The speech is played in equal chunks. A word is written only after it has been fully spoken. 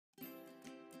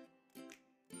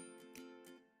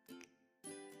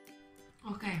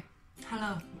Okay,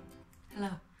 hello,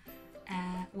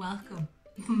 welcome.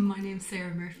 My name's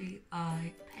Sarah Murphy.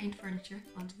 I paint furniture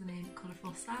under the name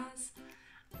Colourful Saz,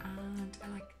 and I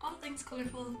like all things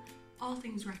colourful, all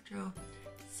things retro.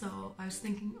 So I was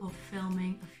thinking of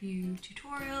filming a few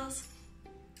tutorials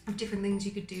of different things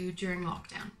you could do during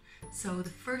lockdown. So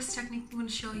the first technique I'm going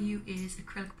to show you is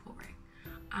acrylic pouring,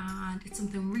 and it's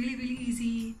something really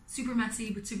easy, super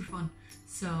messy but super fun.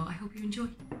 So I hope you enjoy.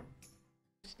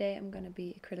 Today I'm going to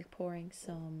be acrylic pouring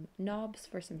some knobs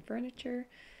for some furniture.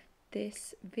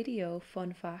 This video,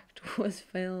 fun fact, was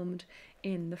filmed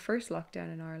in the first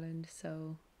lockdown in Ireland,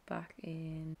 so back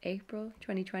in April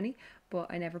 2020, but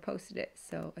I never posted it,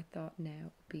 so I thought now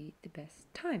would be the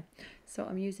best time. So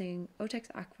I'm using Otex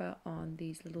Aqua on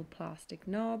these little plastic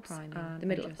knobs and the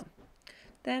middle of them.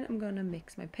 Then I'm going to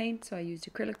mix my paint, so I used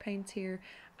acrylic paints here,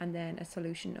 and then a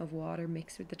solution of water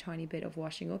mixed with a tiny bit of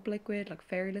washing up liquid, like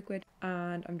fairy liquid,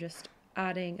 and I'm just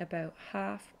adding about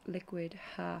half liquid,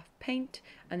 half paint,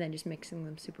 and then just mixing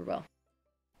them super well.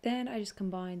 Then I just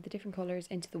combined the different colours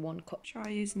into the one cup. Try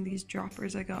using these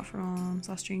droppers I got from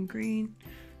Austrian Green,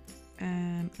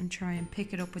 and try and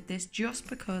pick it up with this just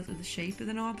because of the shape of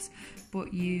the knobs,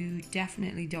 but you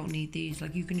definitely don't need these.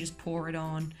 Like, you can just pour it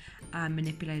on and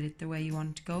manipulate it the way you want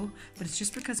it to go, but it's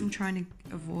just because I'm trying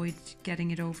to avoid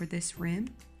getting it over this rim,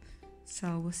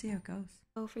 so we'll see how it goes.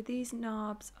 So for these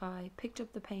knobs I picked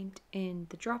up the paint in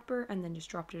the dropper and then just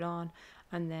dropped it on,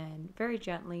 and then very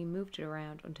gently moved it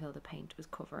around until the paint was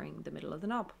covering the middle of the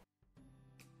knob.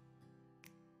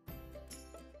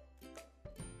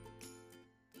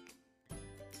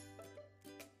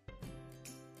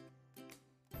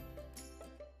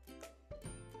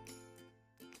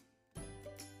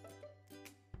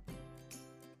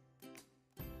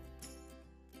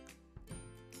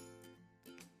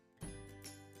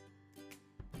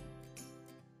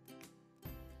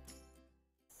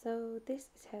 So this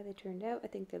is how they turned out. I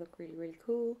think they look really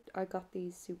cool. I got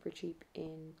these super cheap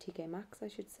in TK Maxx, I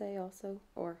should say, also,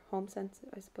 or Home Sense,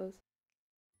 I suppose.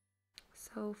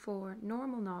 So for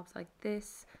normal knobs like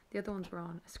this, the other ones were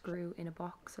on a screw in a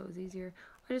box, so it was easier.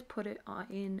 I just put it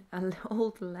in an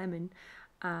old lemon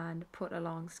and put a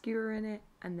long skewer in it,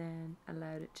 and then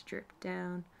allowed it to drip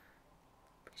down,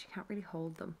 because you can't really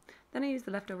hold them. Then I used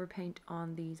the leftover paint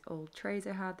on these old trays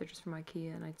I had. They're just from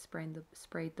IKEA, and I'd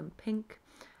sprayed them pink,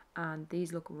 and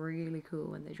these look really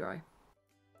cool when they dry.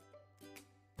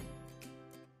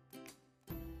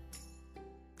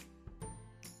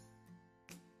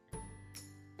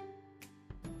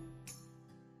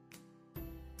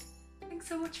 Thanks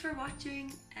so much for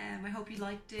watching. I hope you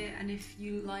liked it, and if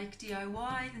you like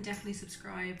DIY then definitely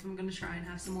subscribe. I'm going to try and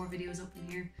have some more videos up in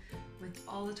here. With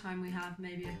all the time we have,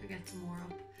 maybe I could get some more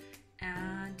up.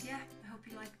 And yeah, I hope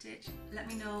you liked it. Let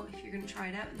me know if you're going to try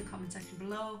it out in the comment section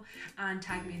below, and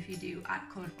tag me if you do at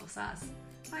Colourful Saz.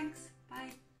 Thanks,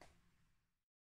 bye.